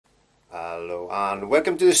Hello and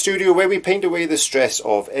welcome to the studio where we paint away the stress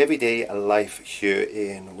of everyday life here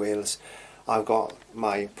in Wales. I've got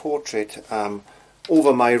my portrait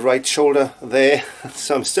over my right shoulder there,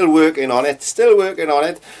 so I'm still working on it,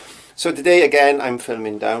 So today again I'm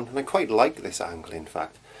filming down, and I quite like this angle in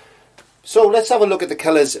fact. So let's have a look at the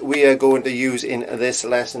colours we are going to use in this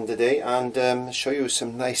lesson today and show you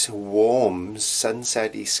some nice warm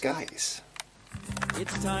sunsetty skies.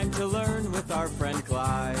 It's time to learn with our friend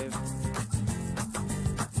Clive.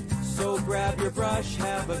 So grab your brush,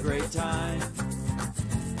 have a great time.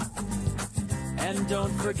 And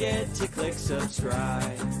don't forget to click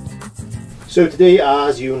subscribe. So today,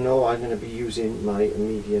 as you know, I'm going to be using my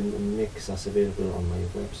medium mix that's available on my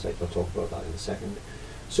website. I'll talk about that in a second.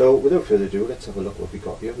 So without further ado, let's have a look what we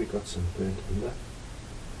got here. We've got some burnt umber.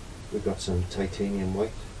 We've got some titanium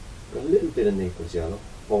white. We've got a little bit of Naples yellow.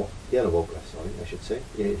 Or yellow ochre, sorry, I should say.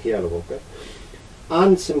 Yellow ochre.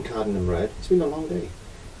 And some cadmium red. It's been a long day.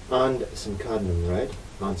 And some cadmium red.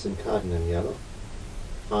 And some cadmium yellow.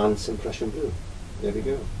 And some Prussian blue. There we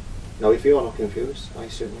go. Now if you're not confused, I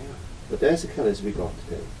certainly am. But there's the colours we got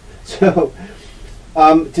today. So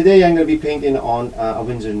today I'm going to be painting on a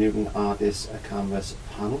Winsor & Newton Artist canvas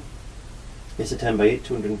panel. It's a 10 by 8,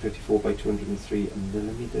 254 by 203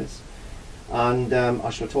 millimeters. And I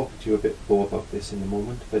shall talk to you a bit more about this in a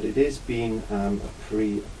moment, but it is being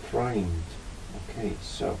pre-primed. Okay,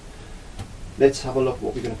 so let's have a look at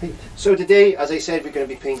what we're going to paint. So today, as I said, we're going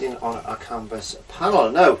to be painting on a canvas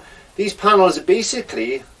panel. Now, these panels are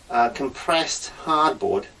basically compressed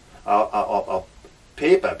hardboard, or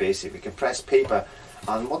paper basically, compressed paper,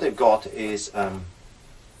 and what they've got is a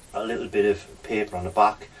little bit of paper on the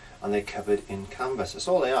back, and they're covered in canvas. That's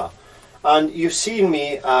all they are. And you've seen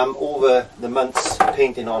me over the months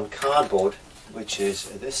painting on cardboard, which is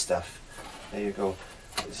this stuff. There you go.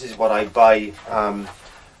 This is what I buy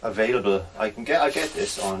available. I get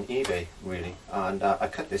this on eBay really, and I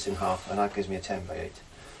cut this in half, and that gives me a 10 by 8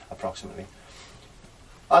 approximately.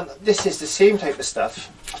 And this is the same type of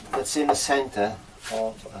stuff that's in the centre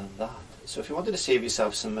of that. So if you wanted to save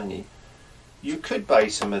yourself some money, you could buy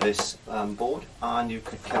some of this board, and you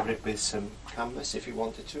could cover it with some canvas if you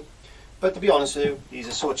wanted to. But to be honest with you, these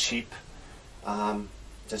are so cheap, it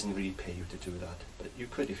doesn't really pay you to do that. But you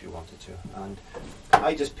could if you wanted to. And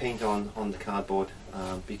I just paint on the cardboard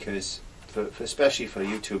because, especially for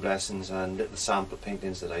YouTube lessons and little sample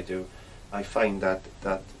paintings that I do, I find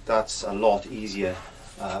that's a lot easier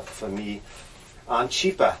for me and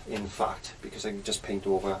cheaper, in fact, because I can just paint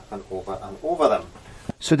over and over and over them.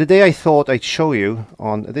 So today I thought I'd show you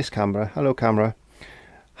on this camera, hello camera,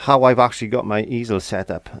 how I've actually got my easel set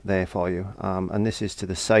up there for you, and this is to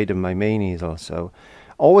the side of my main easel. So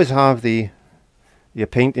always have your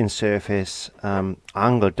painting surface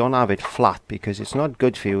angled. Don't have it flat, because it's not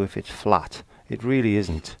good for you if it's flat. It really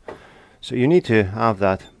isn't. So you need to have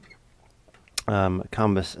that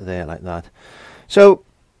canvas there like that. So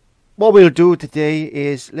what we'll do today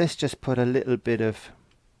is let's just put a little bit of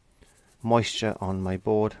moisture on my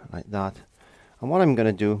board like that, and what I'm going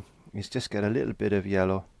to do is just get a little bit of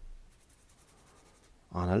yellow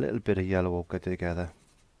and a little bit of yellow ochre together,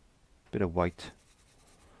 a bit of white,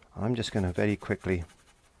 and I'm just going to very quickly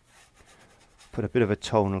put a bit of a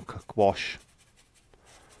tonal wash,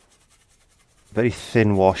 very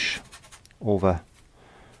thin wash over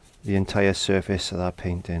the entire surface of that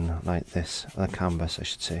painting like this, the canvas I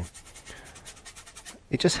should say.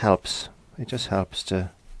 It just helps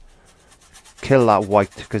to kill that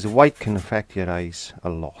white, because white can affect your eyes a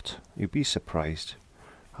lot. You'd be surprised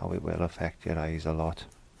how it will affect your eyes a lot.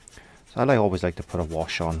 So I always like to put a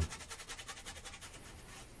wash on.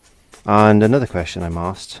 And another question I'm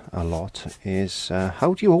asked a lot is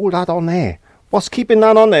how do you hold that on there? What's keeping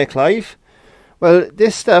that on there, Clive? Well,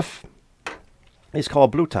 this stuff is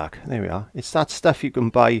called blue tack. There we are. It's that stuff you can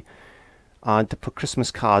buy and to put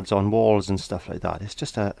Christmas cards on walls and stuff like that. It's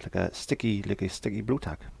just like a sticky blue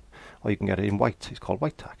tack. Or you can get it in white. It's called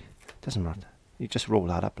white tack. Doesn't matter. You just roll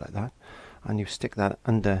that up like that, and you stick that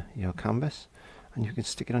under your canvas, and you can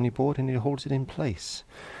stick it on your board, and it holds it in place.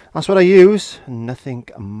 That's what I use. Nothing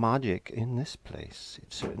magic in this place.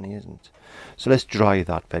 It certainly isn't. So let's dry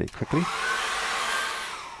that very quickly.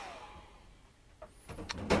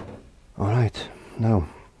 Alright, now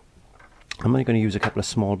I'm only going to use a couple of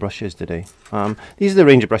small brushes today. These are the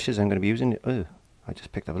range of brushes I'm going to be using. Oh, I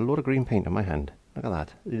just picked up a load of green paint on my hand. Look at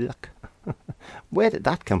that. Look. Where did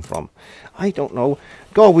that come from? I don't know.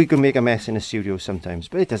 God, we can make a mess in a studio sometimes,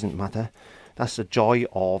 but it doesn't matter. That's the joy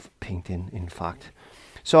of painting, in fact.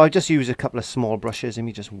 So I just use a couple of small brushes and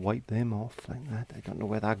we just wipe them off like that. I don't know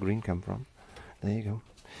where that green come from. There you go.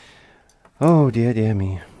 Oh dear, dear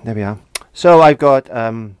me. There we are. So I've got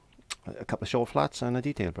a couple of short flats and a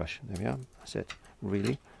detail brush. There we are. That's it,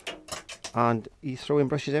 really. And he's throwing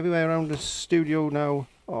brushes everywhere around the studio now.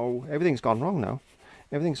 Oh, everything's gone wrong now.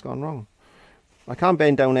 Everything's gone wrong. I can't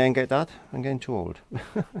bend down there and get that. I'm getting too old.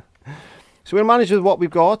 So we'll manage with what we've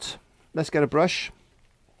got. Let's get a brush.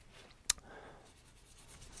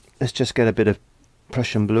 Let's just get a bit of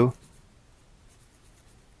Prussian blue.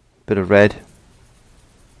 Bit of red.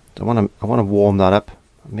 I want to warm that up.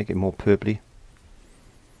 Make it more purpley.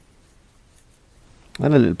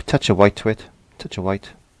 And a little touch of white to it. Touch of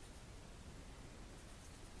white.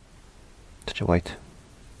 Touch of white.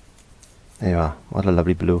 There you are. What a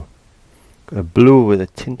lovely blue. Got a blue with a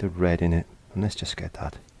tint of red in it. And let's just get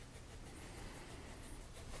that.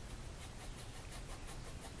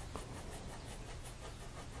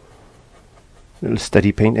 Little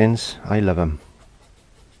steady paintings. I love them.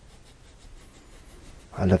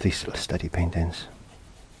 I love these little steady paintings.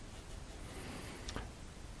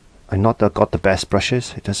 I'm not got the best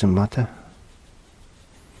brushes. It doesn't matter.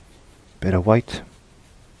 Bit of white.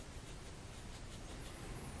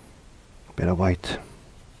 Bit of white.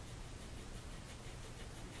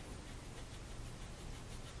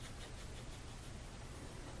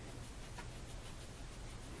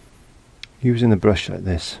 Using the brush like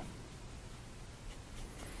this.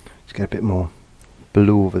 Let's get a bit more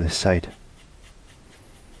blue over this side.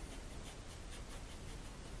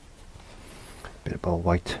 Bit of bold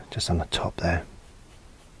white just on the top there.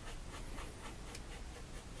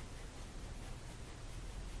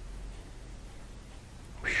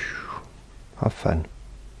 Whew. Have fun.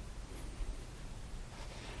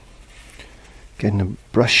 Getting the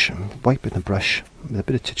brush, wiping the brush with a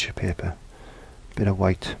bit of tissue paper, bit of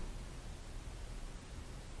white.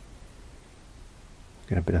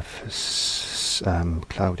 Get a bit of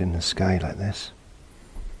cloud in the sky like this.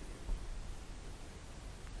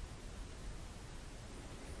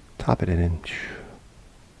 Tap it in.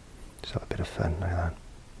 Just have a bit of fun like that.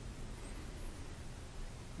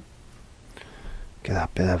 Get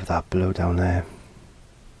that bit of that blue down there.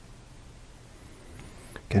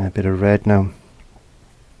 Getting a bit of red now.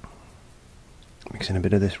 Mixing a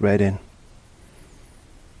bit of this red in.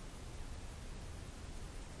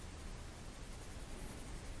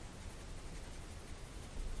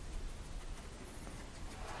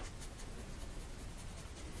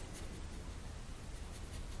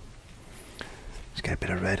 Get a bit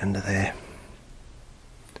of red under there.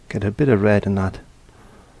 Get a bit of red in that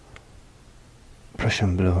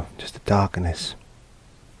Prussian blue, just to darken this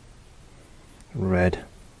red.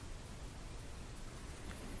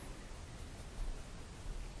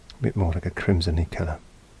 A bit more like a crimsony colour.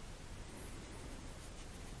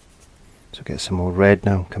 So get some more red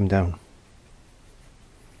now, come down.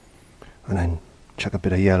 And then chuck a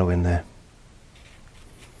bit of yellow in there.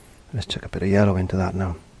 Let's chuck a bit of yellow into that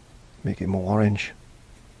now. Make it more orange.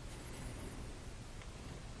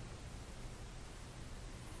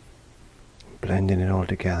 Blending it all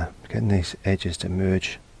together, getting these edges to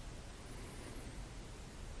merge.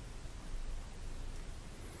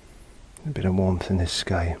 A bit of warmth in this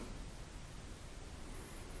sky.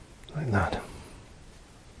 Like that.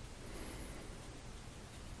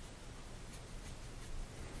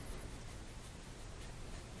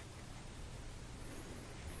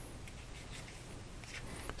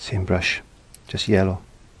 Same brush, just yellow.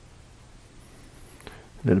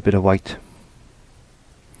 A little bit of white.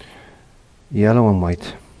 Yellow and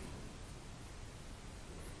white.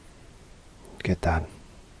 Get that.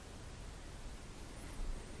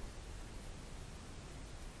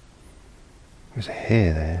 There's a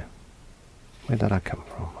hair there. Where did that come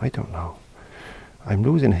from? I don't know. I'm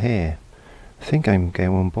losing hair. I think I'm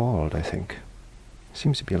going bald, I think.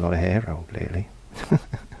 Seems to be a lot of hair around lately.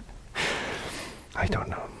 I don't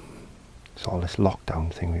know. It's all this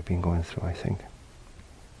lockdown thing we've been going through, I think.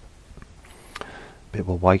 Bit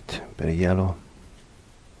of white, bit of yellow.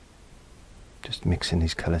 Just mixing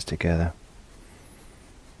these colours together.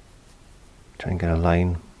 Try and get a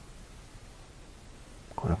line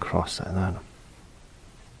going across like that.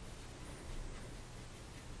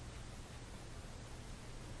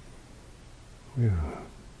 Whew.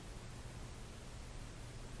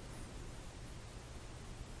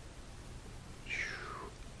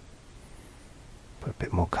 Put a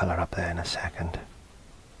bit more colour up there in a second.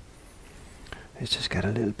 Let's just get a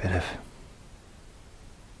little bit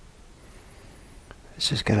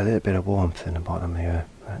of warmth in the bottom here,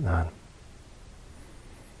 like that.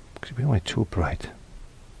 Because we don't want it too bright.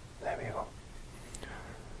 There we go.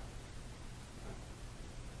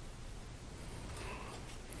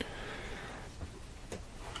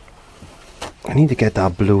 I need to get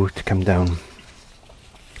that blue to come down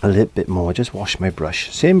a little bit more. Just wash my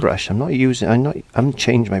brush, same brush. I haven't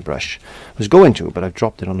changed my brush. I was going to, but I've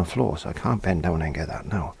dropped it on the floor, so I can't bend down and get that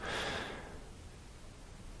now.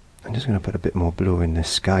 I'm just going to put a bit more blue in this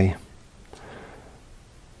sky,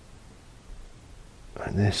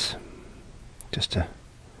 like this, just to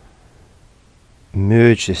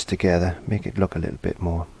merge this together, make it look a little bit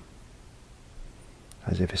more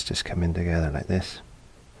as if it's just coming together like this.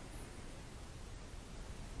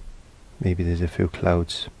 Maybe there's a few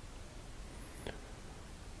clouds.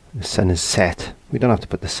 The sun is set. We don't have to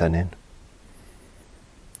put the sun in.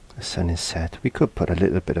 The sun is set. We could put a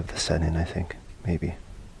little bit of the sun in, I think, maybe.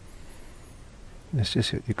 It's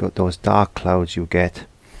just, you've got those dark clouds you get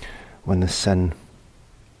when the sun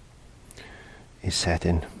is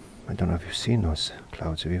setting. I don't know if you've seen those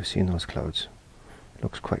clouds. Have you seen those clouds? It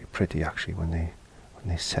looks quite pretty actually when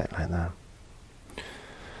they set like that.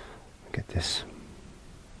 Get this.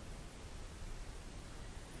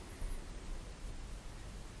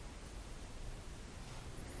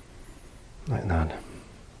 Like that.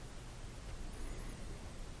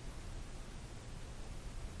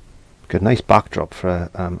 Good, nice backdrop for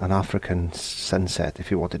an African sunset.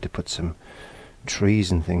 If you wanted to put some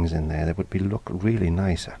trees and things in there, that would look really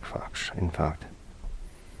nice. In fact,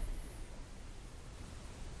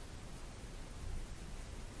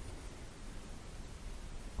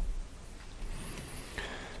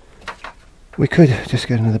 we could just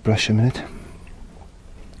get another brush a minute.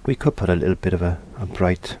 We could put a little bit of a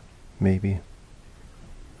bright, maybe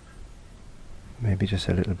just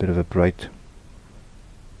a little bit of a bright.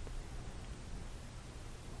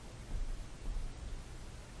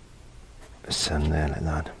 Sun there like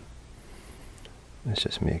that. Let's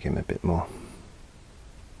just make him a bit more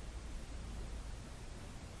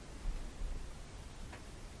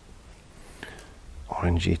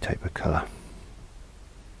orangey type of colour.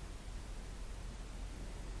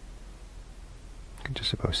 You can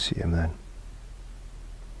just about see him then.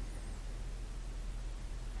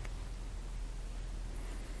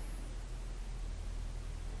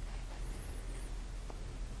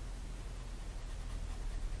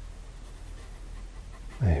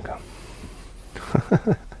 There you go.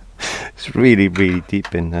 It's really, really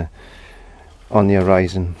deep in on the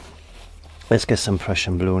horizon. Let's get some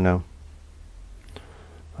Prussian blue now.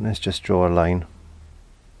 And let's just draw a line.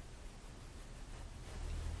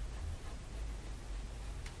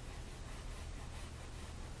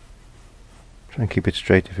 Try and keep it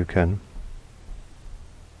straight if you can.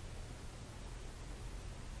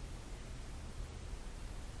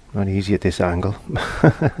 Not easy at this angle.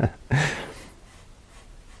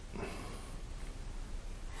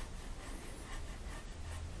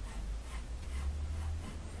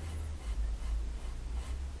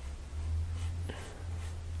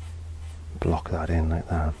 Block that in like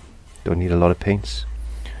that. Don't need a lot of paints.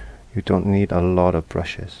 You don't need a lot of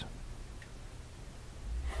brushes.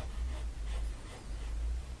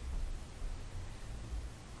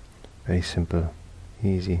 Very simple,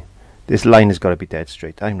 easy. This line has got to be dead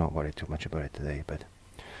straight. I'm not worried too much about it today, but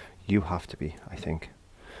you have to be, I think.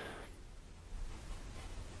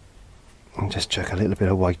 And just chuck a little bit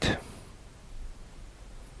of white.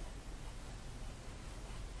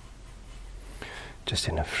 Just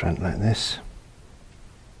in the front like this.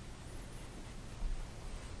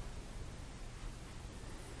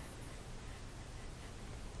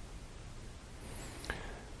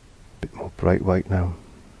 Bit more bright white now.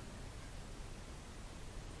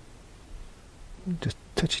 Just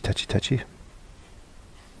touchy, touchy, touchy.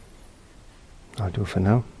 I'll do for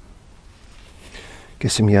now.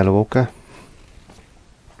 Get some yellow ochre.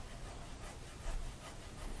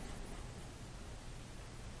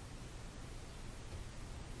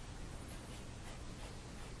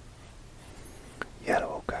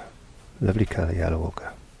 Yellow ochre. Lovely colour, yellow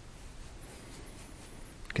ochre.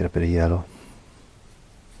 Get a bit of yellow.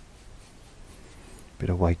 Bit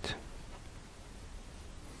of white.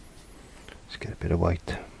 Let's get a bit of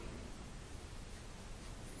white.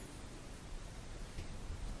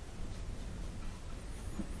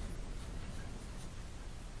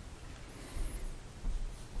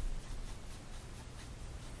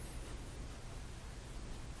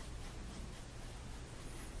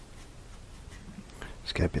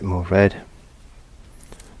 Let's get a bit more red.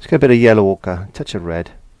 Let's get a bit of yellow ochre, touch of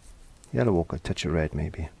red. Yellow ochre, touch of red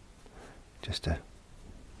maybe. Just to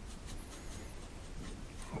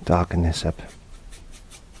darken this up.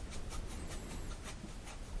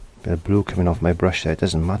 Bit of blue coming off my brush there, it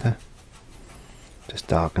doesn't matter. Just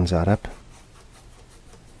darkens that up.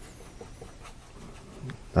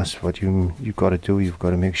 That's what you've got to do. You've got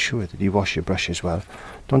to make sure that you wash your brush as well.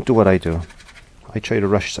 Don't do what I do. I try to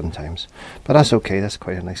rush sometimes, but that's okay. That's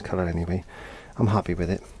quite a nice colour anyway. I'm happy with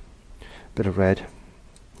it. Bit of red,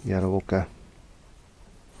 yellow ochre,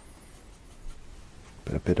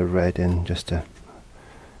 put a bit of red in just to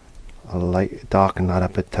light, darken that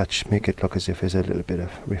up a touch, make it look as if there's a little bit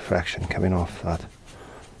of reflection coming off that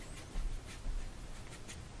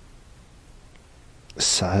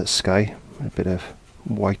sky. A bit of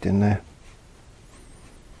white in there.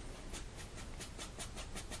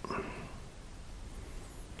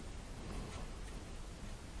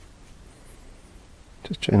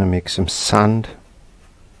 Just trying to make some sand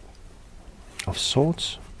of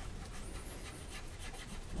sorts.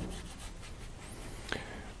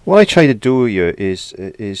 What I try to do here is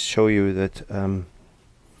show you that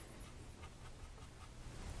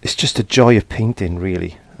it's just a joy of painting,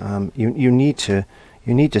 really. You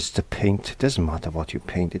need just to paint. It doesn't matter what you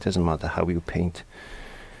paint. It doesn't matter how you paint.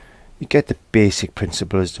 You get the basic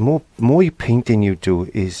principles. The more you painting you do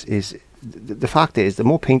is the fact is, the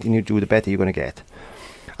more painting you do, the better you're going to get.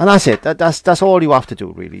 And that's it. That's all you have to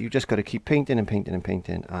do, really. You just got to keep painting and painting and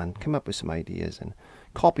painting, and come up with some ideas and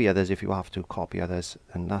copy others if you have to. Copy others,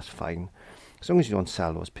 and that's fine. As long as you don't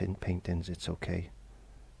sell those paintings, it's okay.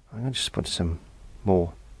 I'm going to just put some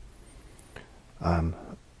more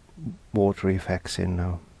watery effects in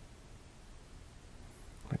now,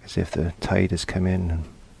 like as if the tide has come in. And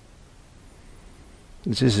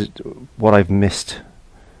this is what I've missed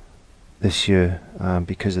this year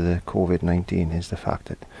because of the COVID-19, is the fact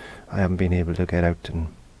that I haven't been able to get out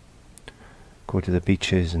and go to the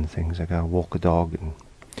beaches and things. I gotta walk a dog and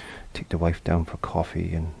take the wife down for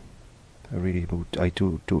coffee, and I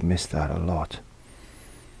do miss that a lot.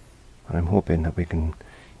 And I'm hoping that we can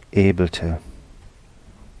able to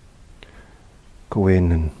go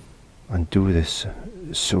in and do this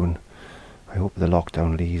soon. I hope the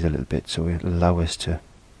lockdown will ease a little bit, so it'll allow us to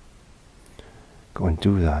go and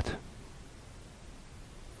do that.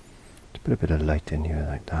 Just put a bit of light in here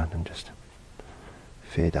like that, and just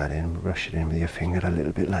fade that in, brush it in with your finger a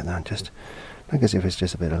little bit like that, just like as if it's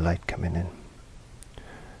just a bit of light coming in.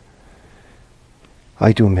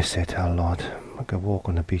 I do miss it a lot. I could walk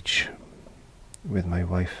on the beach with my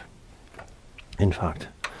wife. In fact,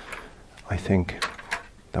 I think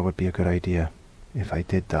that would be a good idea if I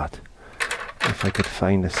did that. If I could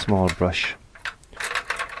find a small brush.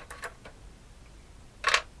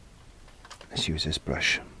 Let's use this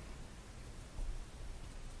brush.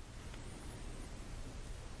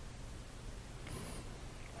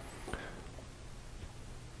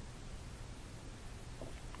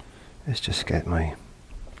 Let's just get my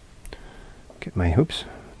oops,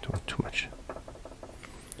 don't want too much.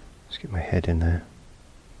 Let's get my head in there.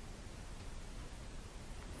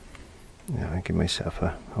 Yeah, I give myself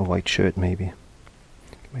a white shirt maybe.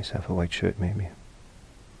 Give myself a white shirt maybe.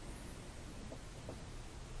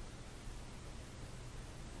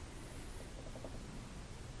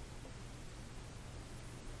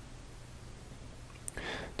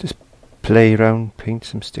 Just play around, paint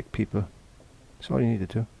some stick people. That's all you need to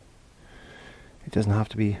do. It doesn't have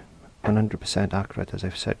to be 100% accurate, as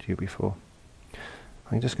I've said to you before.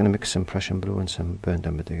 I'm just going to mix some Prussian blue and some burnt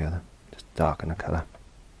umber together. Just darken the colour.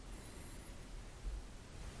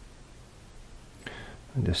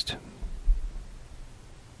 And just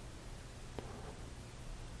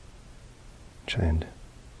try and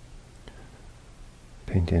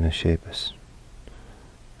paint in a shape as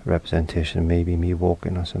a representation of maybe me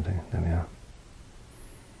walking or something. There we are.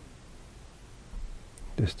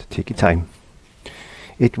 Just take your time.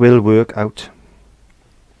 It will work out.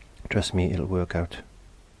 Trust me, it'll work out.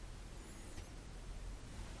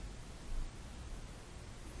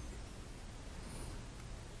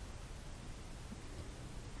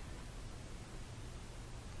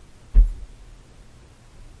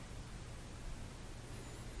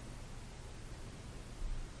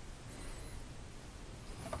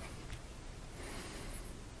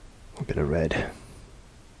 A bit of red.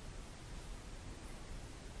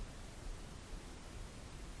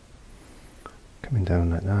 Coming down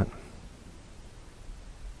like that.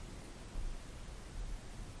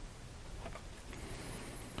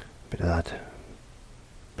 Bit of that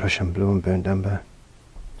Prussian blue and burnt umber.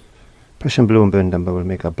 Prussian blue and burnt umber will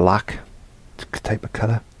make a black type of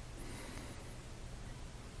colour.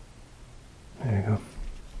 There you go.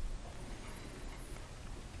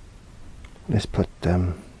 Let's put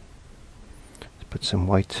some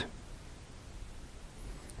white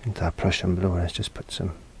into that Prussian blue. Let's just put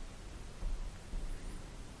some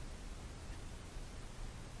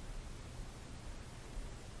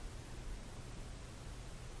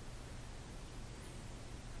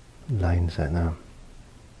lines like that.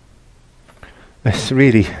 It's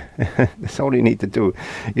really, that's all you need to do.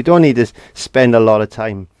 You don't need to spend a lot of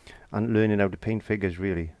time on learning how to paint figures,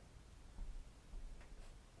 really.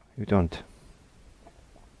 You don't.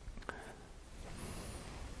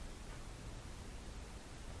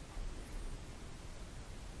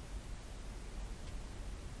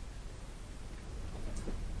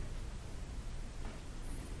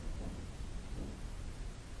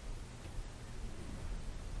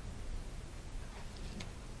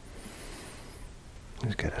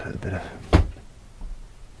 Let's get a little bit of,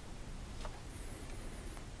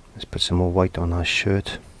 let's put some more white on our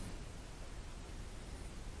shirt.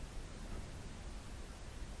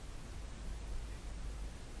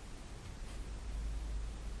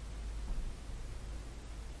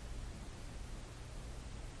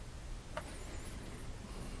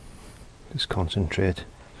 Just concentrate.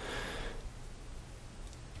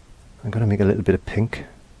 I'm going to make a little bit of pink.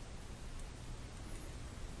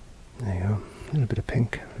 There you go. A little bit of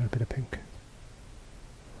pink, a little bit of pink.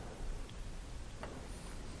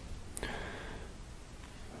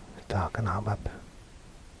 Darken that up.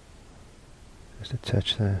 Just a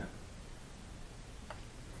touch there.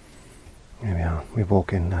 There we are. We're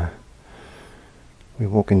walking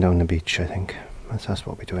down the beach, I think. That's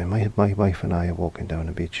what we're doing. My wife and I are walking down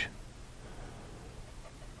the beach.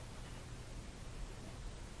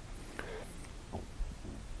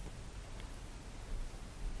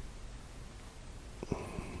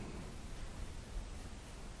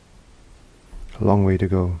 A long way to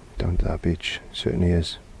go down to that beach, it certainly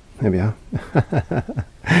is. There we are.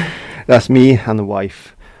 That's me and the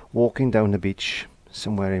wife walking down the beach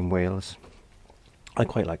somewhere in Wales. I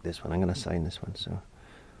quite like this one. I'm going to sign this one. So,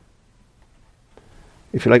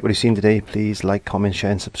 if you like what you've seen today, please like, comment, share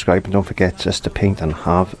and subscribe, and don't forget just to paint and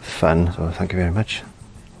have fun. So thank you very much.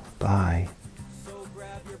 Bye.